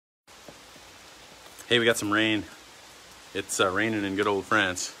Hey, we got some rain. It's raining in good old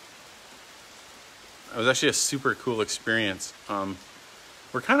France. It was actually a super cool experience.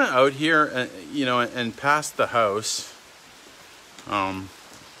 We're kind of out here, you know, and past the house. I'm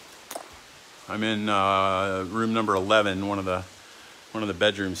in room number 11, one of the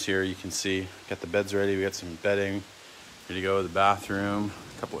bedrooms here. You can see, got the beds ready. We got some bedding ready to go. The bathroom,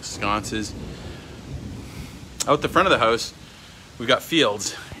 a couple of sconces. Out the front of the house, we've got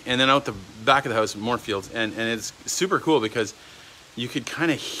fields, and then out the back of the house, more fields, and it's super cool because you could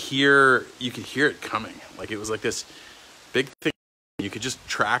kind of hear it coming. Like it was like this big thing. You could just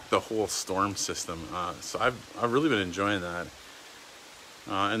track the whole storm system. So I've really been enjoying that.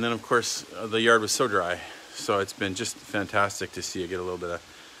 And then of course the yard was so dry, so it's been just fantastic to see it get a little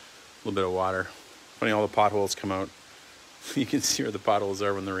bit of water. Funny, all the potholes come out. You can see where the potholes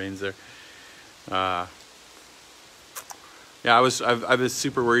are when the rain's there. Yeah, I was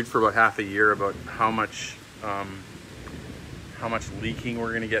super worried for about half a year about how much leaking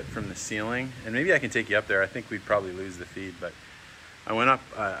we're gonna get from the ceiling, and maybe I can take you up there. I think we'd probably lose the feed, but I went up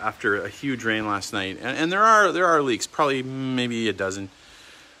after a huge rain last night, and there are leaks, probably maybe a dozen,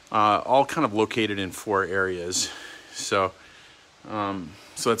 all kind of located in 4 areas. So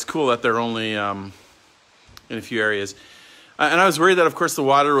it's cool that they're only in a few areas. And I was worried that, of course, the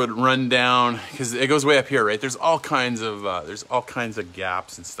water would run down because it goes way up here, right? There's all kinds of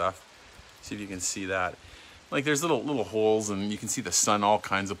gaps and stuff. See if you can see that. Like there's little holes, and you can see the sun all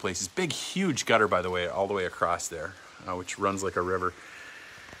kinds of places. Big, huge gutter, by the way, all the way across there, which runs like a river.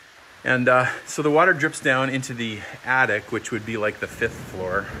 And so the water drips down into the attic, which would be like the 5th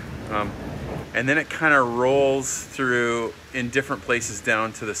floor. And then it kind of rolls through in different places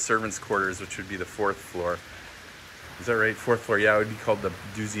down to the servants' quarters, which would be the 4th floor. Is that right? 4th floor. Yeah, it would be called the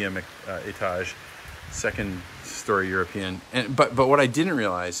deuxième étage, 2nd story European. But what I didn't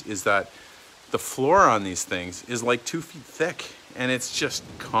realize is that the floor on these things is like 2 feet thick, and it's just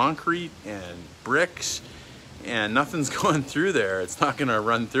concrete and bricks, and nothing's going through there. It's not going to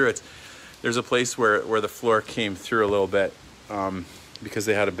run through it. There's a place where the floor came through a little bit because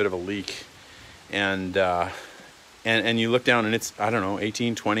they had a bit of a leak, and you look down and it's, I don't know,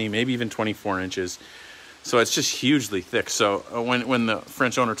 18, 20, maybe even 24 inches. So it's just hugely thick. So when the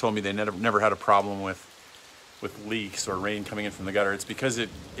French owner told me they never had a problem with leaks or rain coming in from the gutter, it's because it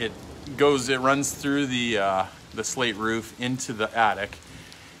runs through the slate roof into the attic,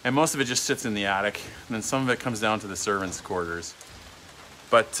 and most of it just sits in the attic, and then some of it comes down to the servants' quarters.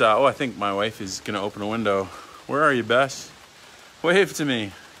 But I think my wife is gonna open a window. Where are you, Bess? Wave to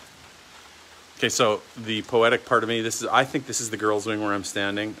me. Okay, so the poetic part of me, I think this is the girls' wing where I'm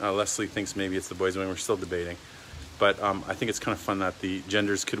standing. Leslie thinks maybe it's the boys' wing. We're still debating. But I think it's kind of fun that the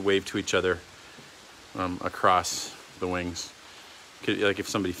genders could wave to each other across the wings. Like if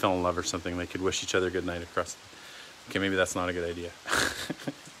somebody fell in love or something, they could wish each other good night across. Okay, maybe that's not a good idea.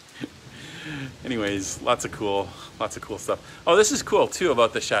 Anyways, lots of cool stuff. Oh, this is cool too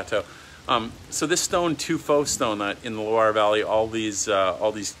about the chateau. So this stone, Tuffeau stone, that in the Loire Valley, all these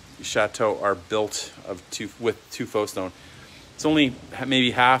chateaux are built with Tuffeau stone. It's only maybe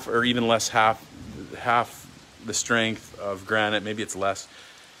half or even less half the strength of granite. Maybe it's less,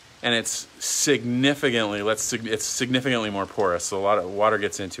 and it's significantly more porous. So a lot of water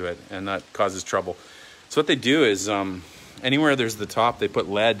gets into it, and that causes trouble. So what they do is anywhere there's the top, they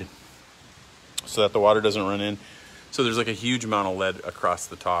put lead so that the water doesn't run in. So there's like a huge amount of lead across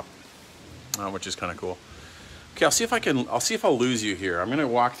the top, which is kind of cool. Okay, I'll see if I'll lose you here. I'm gonna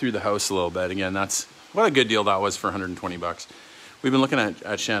walk through the house a little bit. Again, what a good deal that was for 120 bucks. We've been looking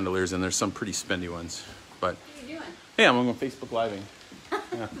at chandeliers, and there's some pretty spendy ones. But what are you doing? Hey, I'm going Facebook Living.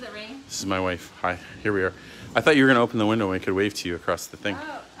 Yeah. Is it raining? This is my wife. Hi, here we are. I thought you were gonna open the window and we could wave to you across the thing.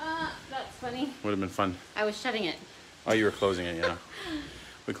 Oh, that's funny. Would have been fun. I was shutting it. Oh, you were closing it, yeah.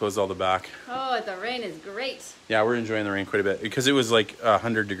 We closed all the back. Oh, the rain is great. Yeah, we're enjoying the rain quite a bit because it was like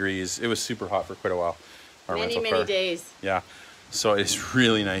 100 degrees. It was super hot for quite a while. Many days. Yeah, so it's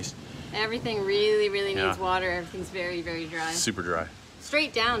really nice. Everything really needs water. Everything's very, very dry. Super dry.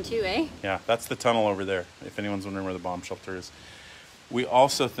 Straight down too, eh? Yeah, that's the tunnel over there, if anyone's wondering where the bomb shelter is. We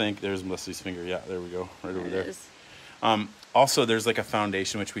also think, there's Leslie's finger. Yeah, there we go, right over there. Also, there's like a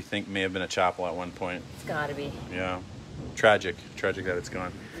foundation which we think may have been a chapel at one point. It's gotta be. Yeah, tragic that it's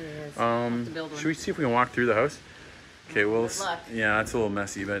gone. It is. Have to build one. Should we see if we can walk through the house? Okay, well, good luck. Yeah, it's a little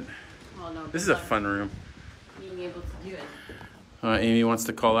messy, but this is a fun room. Being able to do it. Amy wants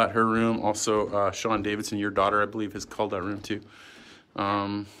to call that her room. Also, Sean Davidson, your daughter, I believe, has called that room too.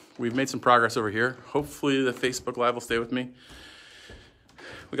 We've made some progress over here. Hopefully the Facebook Live will stay with me.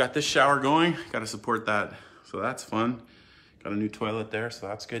 We got this shower going. Got to support that. So that's fun. Got a new toilet there, so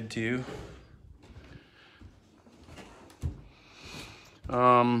that's good too.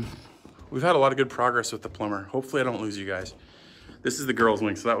 We've had a lot of good progress with the plumber. Hopefully I don't lose you guys. This is the girls'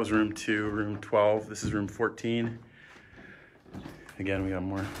 wing, so that was room 2, room 12. This is room 14. Again, we got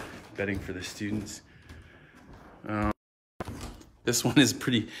more bedding for the students. This one is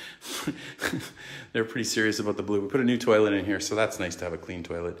pretty, they're pretty serious about the blue. We put a new toilet in here, so that's nice to have a clean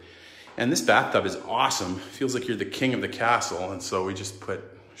toilet. And this bathtub is awesome. Feels like you're the king of the castle. And so we just put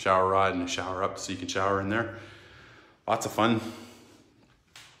a shower rod and a shower up so you can shower in there. Lots of fun.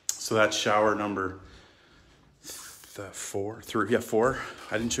 So that's shower number 4.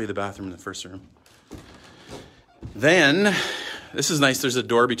 I didn't show you the bathroom in the first room. Then, this is nice. There's a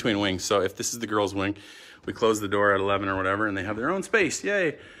door between wings. So if this is the girls' wing, we close the door at 11 or whatever, and they have their own space.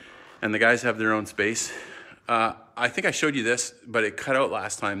 Yay. And the guys have their own space. I think I showed you this, but it cut out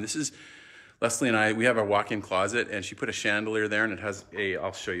last time. This is Leslie and I, we have a walk-in closet, and she put a chandelier there, and it has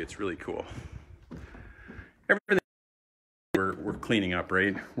I'll show you, it's really cool. Everything we're cleaning up,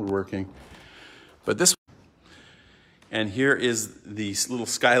 right? We're working. But this, and here is the little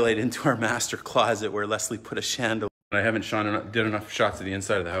skylight into our master closet where Leslie put a chandelier. I haven't did enough shots of the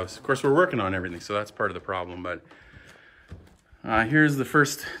inside of the house. Of course, we're working on everything, so that's part of the problem, but here's the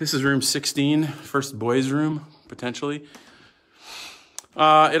first, this is room 16, first boys' room, potentially.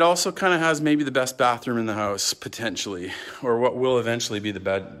 It also kind of has maybe the best bathroom in the house, potentially, or what will eventually be the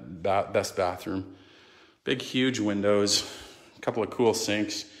best bathroom. Big, huge windows, a couple of cool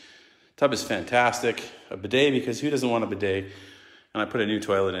sinks. Tub is fantastic. A bidet, because who doesn't want a bidet? And I put a new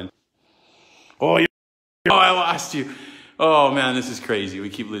toilet in. Oh, I lost you. Oh man, this is crazy.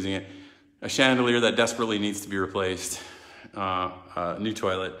 We keep losing it. A chandelier that desperately needs to be replaced. New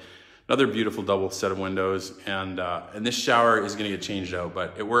toilet. Another beautiful double set of windows. And this shower is gonna get changed out,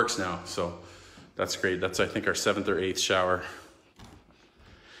 but it works now. So that's great. That's, I think, our 7th or 8th shower.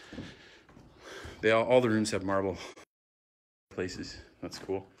 All the rooms have marble places. That's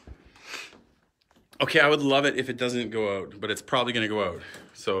cool. Okay, I would love it if it doesn't go out, but it's probably gonna go out.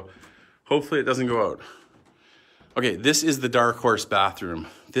 So hopefully it doesn't go out. Okay, this is the dark horse bathroom.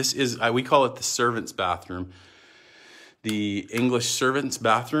 This is, we call it the servant's bathroom. The English servant's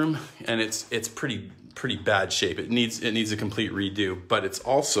bathroom, and it's pretty bad shape. It needs a complete redo, but it's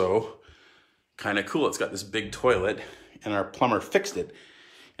also kind of cool. It's got this big toilet, and our plumber fixed it.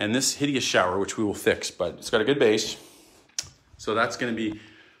 And this hideous shower, which we will fix, but it's got a good base. So that's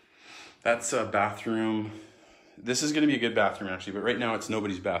a bathroom. This is gonna be a good bathroom actually, but right now it's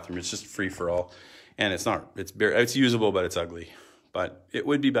nobody's bathroom. It's just free for all. And it's usable, but it's ugly. But it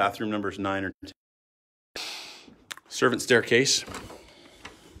would be bathroom numbers 9 or 10. Servant staircase,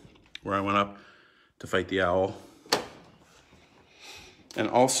 where I went up to fight the owl. And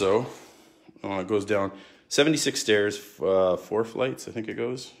also, it goes down 76 stairs, 4 flights, I think it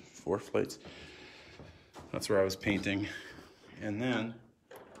goes. 4 flights. That's where I was painting. And then,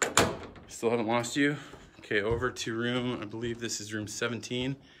 still haven't lost you. Okay, over to room, I believe this is room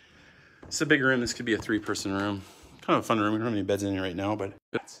 17. It's a big room. This could be a 3-person room. Kind of a fun room. We don't have any beds in here right now, but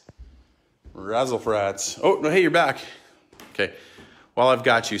it's razzle-frats. Oh, no, hey, you're back. Okay, well, I've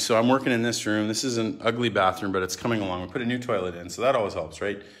got you. So I'm working in this room. This is an ugly bathroom, but it's coming along. We put a new toilet in, so that always helps,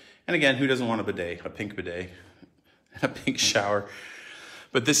 right? And again, who doesn't want a bidet? A pink bidet, and a pink shower.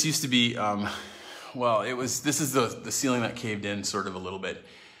 But this used to be, this is the ceiling that caved in sort of a little bit.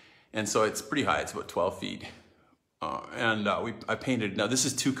 And so it's pretty high. It's about 12 feet. I painted, now this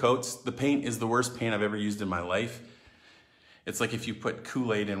is 2 coats. The paint is the worst paint I've ever used in my life. It's like if you put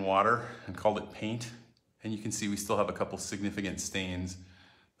Kool-Aid in water and called it paint, and you can see we still have a couple significant stains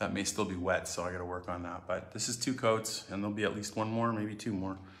that may still be wet, so I gotta work on that. But this is 2 coats, and there'll be at least 1 more, maybe 2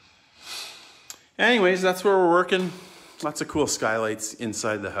 more. Anyways, that's where we're working. Lots of cool skylights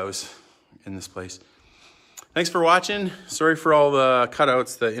inside the house in this place. Thanks for watching. Sorry for all the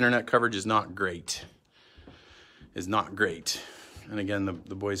cutouts. The internet coverage is not great. And again,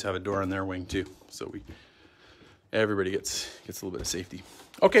 the boys have a door on their wing too, so everybody gets a little bit of safety.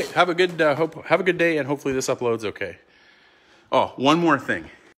 Okay, have a good day, and hopefully this uploads okay. Oh, one more thing.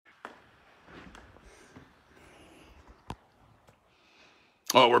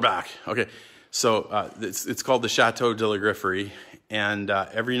 Oh, we're back. Okay, so it's called the Chateau de la Grifferie, and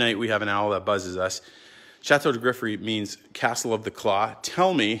every night we have an owl that buzzes us. Chateau de Grifferie means Castle of the Claw.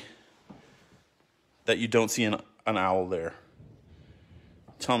 Tell me that you don't see an owl there.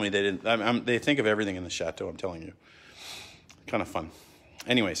 Tell me they didn't. They think of everything in the chateau, I'm telling you. Kind of fun.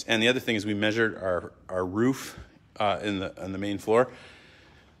 Anyways, and the other thing is we measured our roof on the main floor.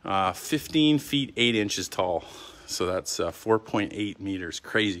 15 feet 8 inches tall. So that's 4.8 meters.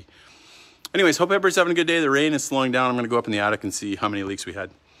 Crazy. Anyways, hope everybody's having a good day. The rain is slowing down. I'm going to go up in the attic and see how many leaks we had.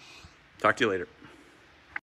 Talk to you later.